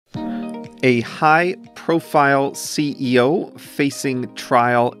A high-profile CEO facing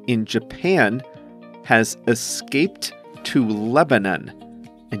trial in Japan has escaped to Lebanon,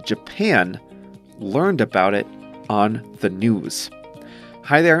 and Japan learned about it on the news.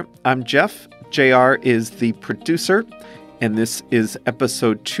 Hi there, I'm Jeff. JR is the producer, and this is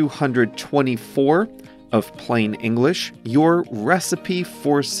episode 224 of Plain English, your recipe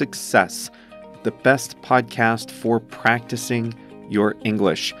for success, the best podcast for practicing your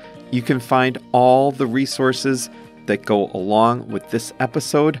English. You can find all the resources that go along with this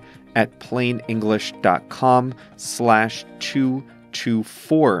episode at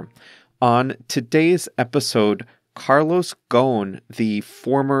plainenglish.com/224. On today's episode, Carlos Ghosn, the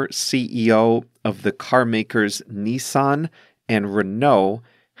former CEO of the car makers Nissan and Renault,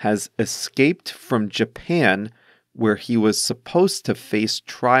 has escaped from Japan, where he was supposed to face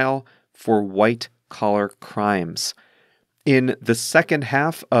trial for white-collar crimes. In the second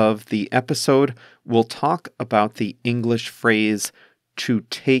half of the episode, we'll talk about the English phrase to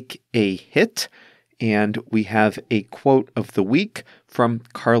take a hit, and we have a quote of the week from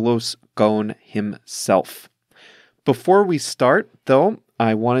Carlos Ghosn himself. Before we start, though,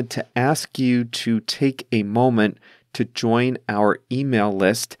 I wanted to ask you to take a moment to join our email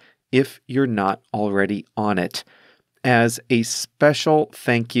list if you're not already on it. As a special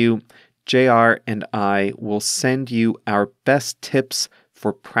thank you, JR and I will send you our best tips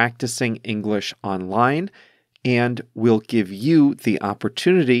for practicing English online, and we'll give you the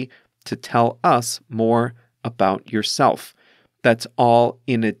opportunity to tell us more about yourself. That's all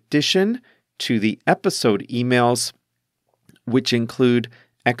in addition to the episode emails, which include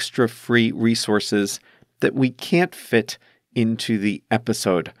extra free resources that we can't fit into the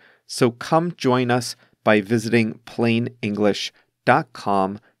episode. So come join us by visiting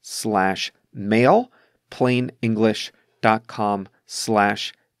plainenglish.com/mail,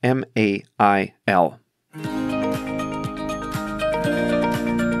 plainenglish.com/mail.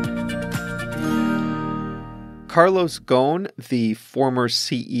 Carlos Ghosn, the former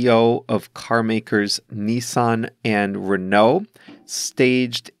CEO of car makers Nissan and Renault,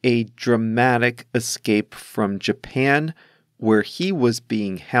 staged a dramatic escape from Japan, where he was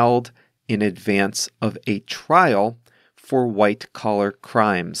being held in advance of a trial for white-collar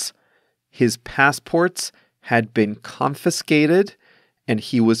crimes. His passports had been confiscated, and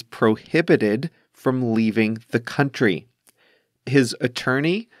he was prohibited from leaving the country. His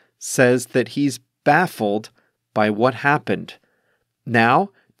attorney says that he's baffled by what happened.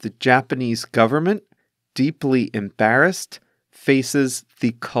 Now, the Japanese government, deeply embarrassed, faces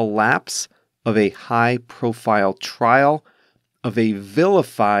the collapse of a high-profile trial of a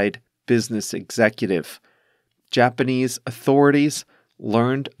vilified business executive. Japanese authorities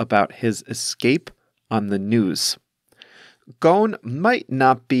learned about his escape on the news. Ghosn might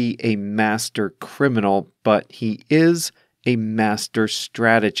not be a master criminal, but he is a master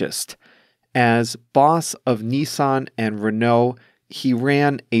strategist. As boss of Nissan and Renault, he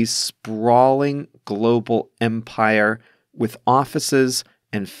ran a sprawling global empire with offices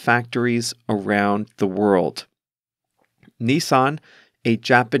and factories around the world. Nissan, a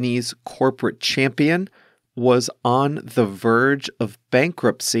Japanese corporate champion, was on the verge of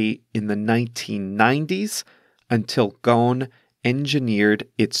bankruptcy in the 1990s until Ghosn engineered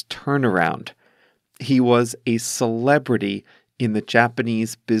its turnaround. He was a celebrity in the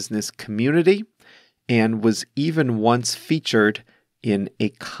Japanese business community and was even once featured in a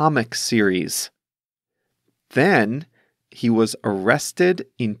comic series. Then he was arrested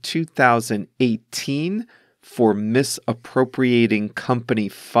in 2018 for misappropriating company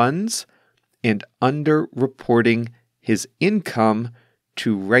funds and underreporting his income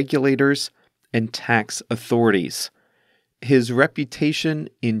to regulators and tax authorities. His reputation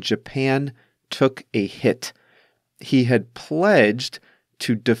in Japan took a hit. He had pledged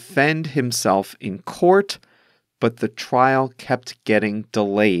to defend himself in court, but the trial kept getting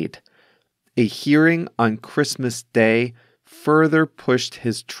delayed. A hearing on Christmas Day further pushed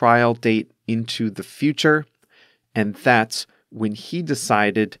his trial date into the future, and that's when he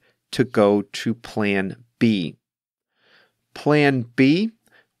decided to go to Plan B. Plan B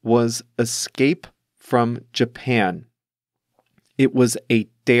was escape from Japan. It was a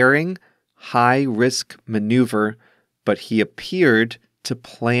daring, high-risk maneuver, but he appeared to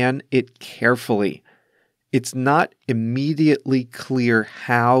plan it carefully. It's not immediately clear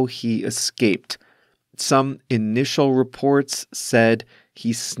how he escaped. Some initial reports said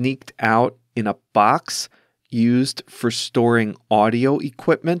he sneaked out in a box used for storing audio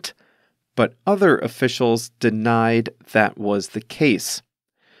equipment, but other officials denied that was the case.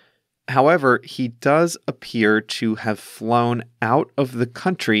 However, he does appear to have flown out of the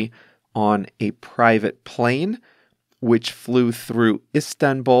country on a private plane, which flew through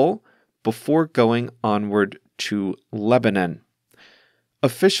Istanbul before going onward to Lebanon.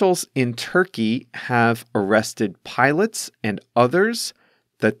 Officials in Turkey have arrested pilots and others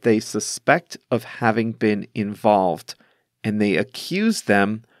that they suspect of having been involved, and they accuse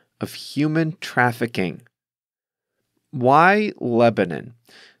them of human trafficking. Why Lebanon?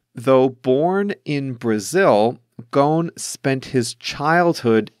 Though born in Brazil, Ghosn spent his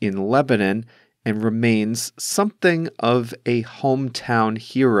childhood in Lebanon and remains something of a hometown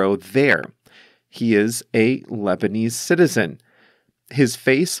hero there. He is a Lebanese citizen. His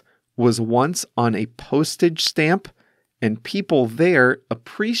face was once on a postage stamp, and people there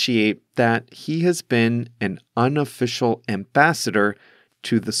appreciate that he has been an unofficial ambassador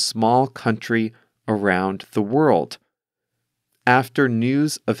to the small country around the world. After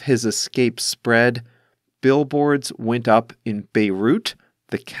news of his escape spread, billboards went up in Beirut,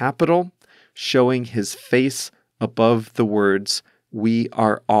 the capital, showing his face above the words, "We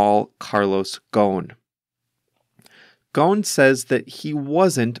are all Carlos Ghosn." Ghosn says that he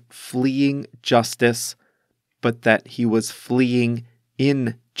wasn't fleeing justice, but that he was fleeing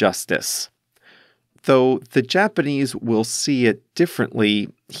injustice. Though the Japanese will see it differently,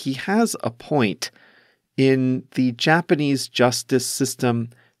 he has a point. In the Japanese justice system,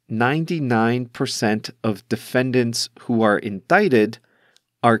 99% of defendants who are indicted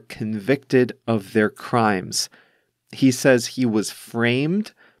are convicted of their crimes. He says he was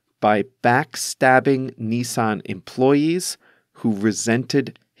framed by backstabbing Nissan employees who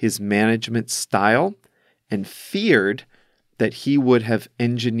resented his management style and feared that he would have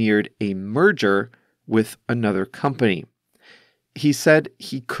engineered a merger with another company. He said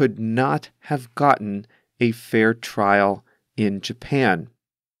he could not have gotten a fair trial in Japan.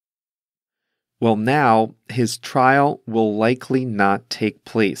 Well, now his trial will likely not take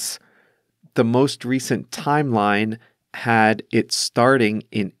place. The most recent timeline had it starting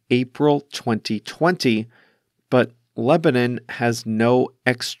in April 2020, but Lebanon has no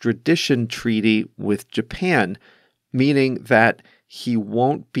extradition treaty with Japan, meaning that he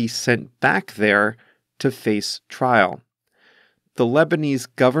won't be sent back there to face trial. The Lebanese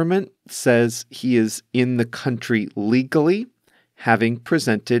government says he is in the country legally, having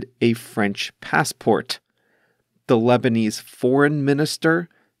presented a French passport. The Lebanese foreign minister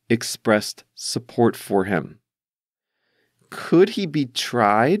expressed support for him. Could he be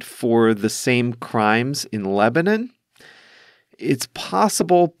tried for the same crimes in Lebanon? It's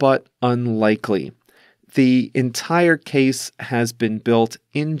possible, but unlikely. The entire case has been built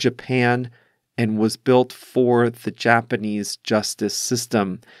in Japan and was built for the Japanese justice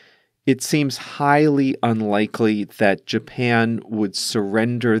system. It seems highly unlikely that Japan would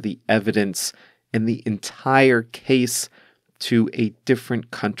surrender the evidence and the entire case to a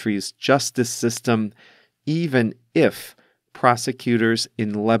different country's justice system, even if prosecutors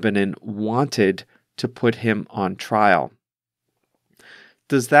in Lebanon wanted to put him on trial.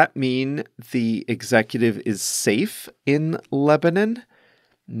 Does that mean the executive is safe in Lebanon?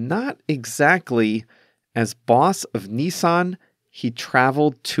 Not exactly. As boss of Nissan, he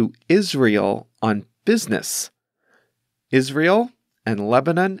traveled to Israel on business. Israel and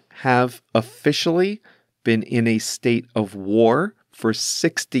Lebanon have officially been in a state of war for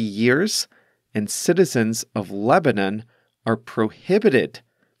 60 years, and citizens of Lebanon are prohibited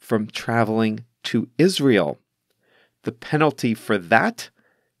from traveling to Israel. The penalty for that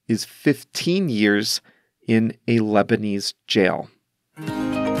is 15 years in a Lebanese jail.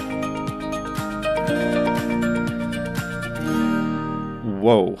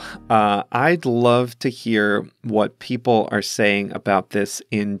 Whoa. I'd love to hear what people are saying about this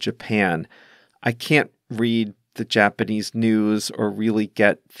in Japan. I can't read the Japanese news or really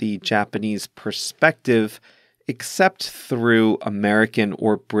get the Japanese perspective except through American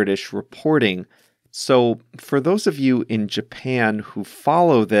or British reporting. So for those of you in Japan who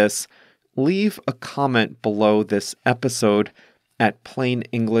follow this, leave a comment below this episode at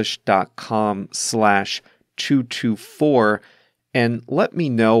plainenglish.com/224 and let me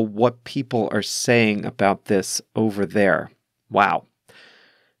know what people are saying about this over there. Wow.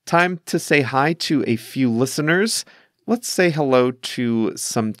 Time to say hi to a few listeners. Let's say hello to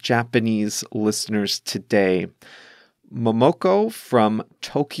some Japanese listeners today. Momoko from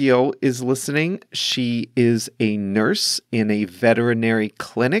Tokyo is listening. She is a nurse in a veterinary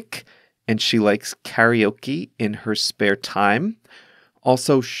clinic, and she likes karaoke in her spare time.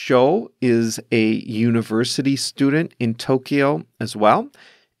 Also, Sho is a university student in Tokyo as well,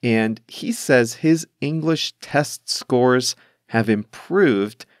 and he says his English test scores have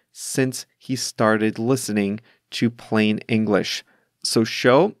improved since he started listening to Plain English. So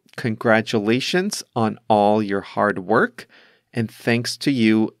Sho, congratulations on all your hard work, and thanks to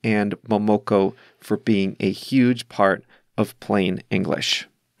you and Momoko for being a huge part of Plain English.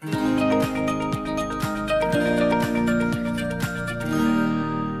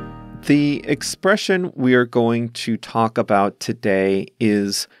 The expression we are going to talk about today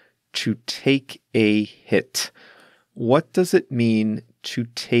is to take a hit. What does it mean to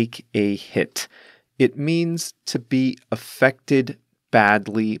take a hit? It means to be affected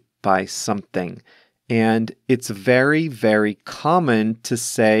badly by something. And it's very, very common to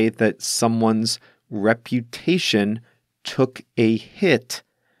say that someone's reputation took a hit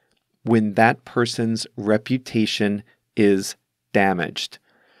when that person's reputation is damaged.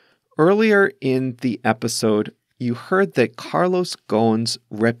 Earlier in the episode, you heard that Carlos Ghosn's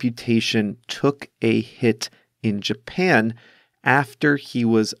reputation took a hit in Japan after he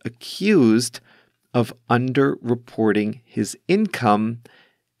was accused of underreporting his income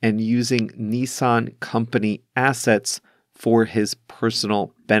and using Nissan company assets for his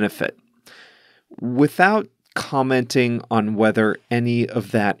personal benefit. Without commenting on whether any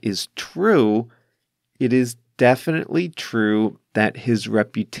of that is true, it is definitely true that his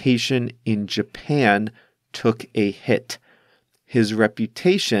reputation in Japan took a hit. His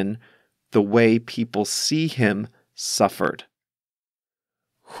reputation, the way people see him, suffered.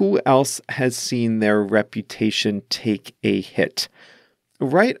 Who else has seen their reputation take a hit?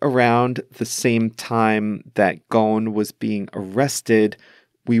 Right around the same time that Ghosn was being arrested,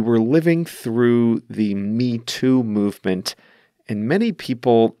 we were living through the Me Too movement, and many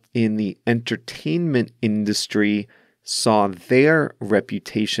people in the entertainment industry saw their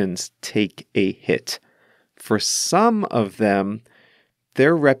reputations take a hit. For some of them,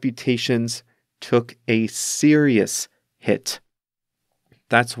 their reputations took a serious hit.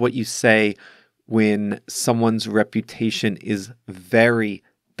 That's what you say when someone's reputation is very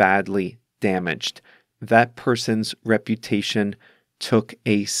badly damaged. That person's reputation took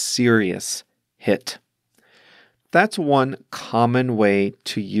a serious hit. That's one common way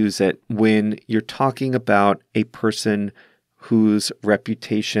to use it when you're talking about a person whose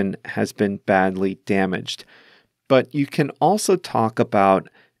reputation has been badly damaged. But you can also talk about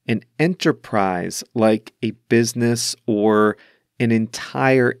an enterprise like a business or an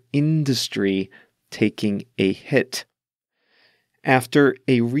entire industry taking a hit. After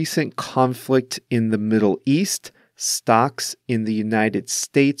a recent conflict in the Middle East, stocks in the United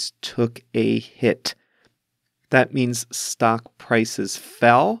States took a hit. That means stock prices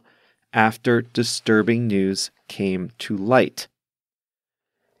fell after disturbing news came to light.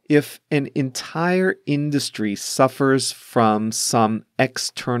 If an entire industry suffers from some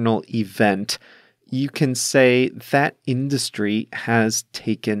external event, you can say that industry has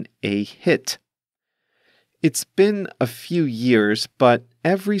taken a hit. It's been a few years, but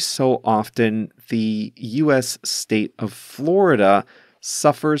every so often, the U.S. state of Florida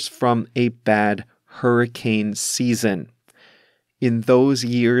suffers from a bad hurricane season. In those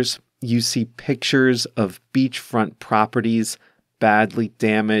years, you see pictures of beachfront properties badly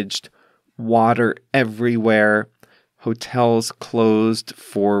damaged, water everywhere, hotels closed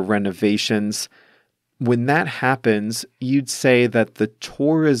for renovations. When that happens, you'd say that the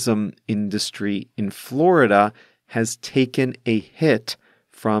tourism industry in Florida has taken a hit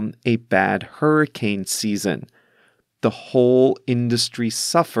from a bad hurricane season. The whole industry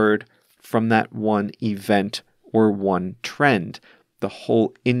suffered from that one event or one trend. The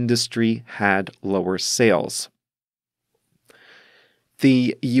whole industry had lower sales.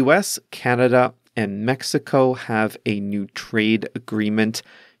 The US, Canada, and Mexico have a new trade agreement,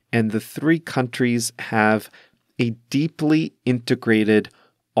 and the three countries have a deeply integrated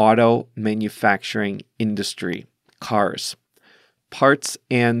auto manufacturing industry, cars. Parts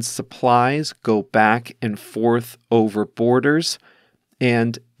and supplies go back and forth over borders,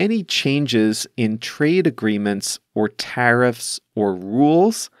 and any changes in trade agreements or tariffs or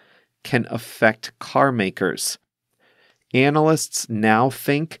rules can affect car makers. Analysts now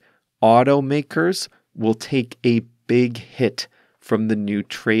think automakers will take a big hit from the new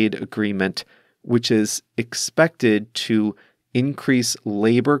trade agreement, which is expected to increase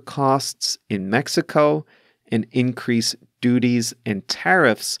labor costs in Mexico and increase duties and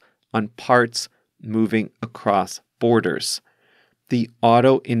tariffs on parts moving across borders. The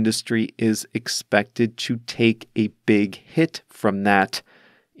auto industry is expected to take a big hit from that.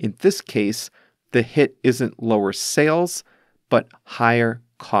 In this case, the hit isn't lower sales, but higher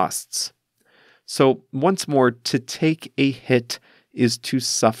costs. So once more, to take a hit is to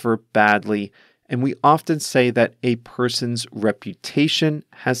suffer badly, and we often say that a person's reputation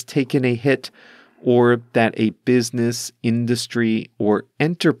has taken a hit, or that a business, industry, or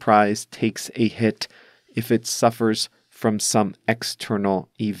enterprise takes a hit if it suffers from some external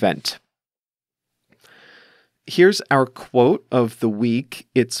event. Here's our quote of the week.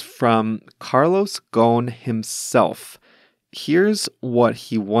 It's from Carlos Ghosn himself. Here's what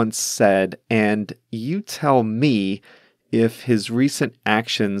he once said, and you tell me if his recent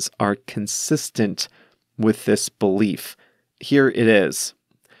actions are consistent with this belief. Here it is.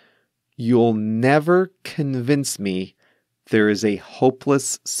 You'll never convince me there is a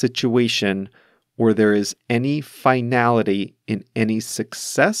hopeless situation or there is any finality in any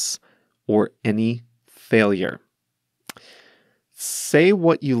success or any failure. Say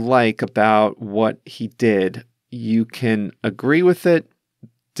what you like about what he did. You can agree with it,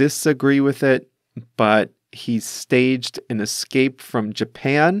 disagree with it, but he staged an escape from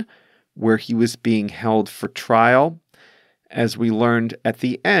Japan where he was being held for trial. As we learned at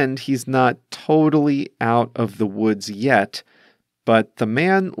the end, he's not totally out of the woods yet, but the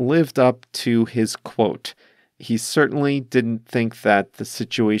man lived up to his quote. He certainly didn't think that the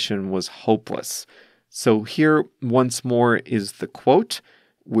situation was hopeless. So here once more is the quote,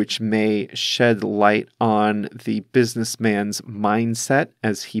 which may shed light on the businessman's mindset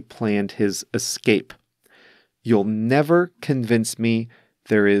as he planned his escape. You'll never convince me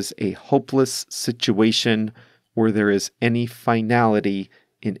there is a hopeless situation or there is any finality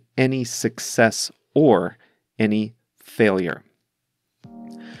in any success or any failure.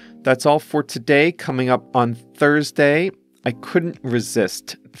 That's all for today. Coming up on Thursday, I couldn't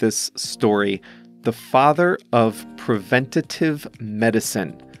resist this story. The father of preventative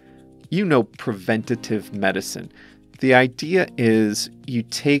medicine. You know preventative medicine. The idea is you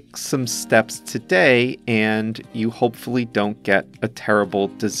take some steps today and you hopefully don't get a terrible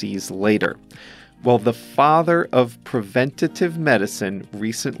disease later. Well, the father of preventative medicine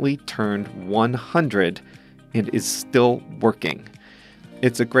recently turned 100 and is still working.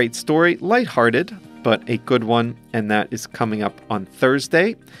 It's a great story, lighthearted, but a good one, and that is coming up on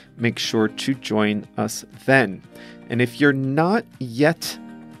Thursday. Make sure to join us then. And if you're not yet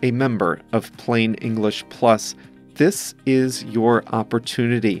a member of Plain English Plus, this is your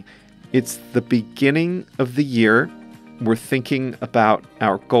opportunity. It's the beginning of the year. We're thinking about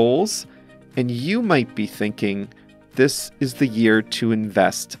our goals, and you might be thinking this is the year to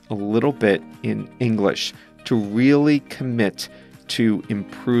invest a little bit in English, to really commit to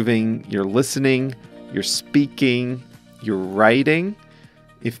improving your listening, your speaking, your writing.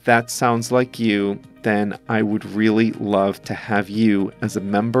 If that sounds like you, then I would really love to have you as a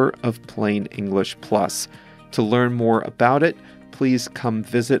member of Plain English Plus. To learn more about it, please come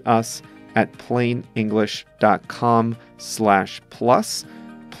visit us at plainenglish.com/plus,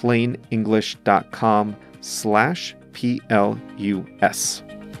 plainenglish.com/plus.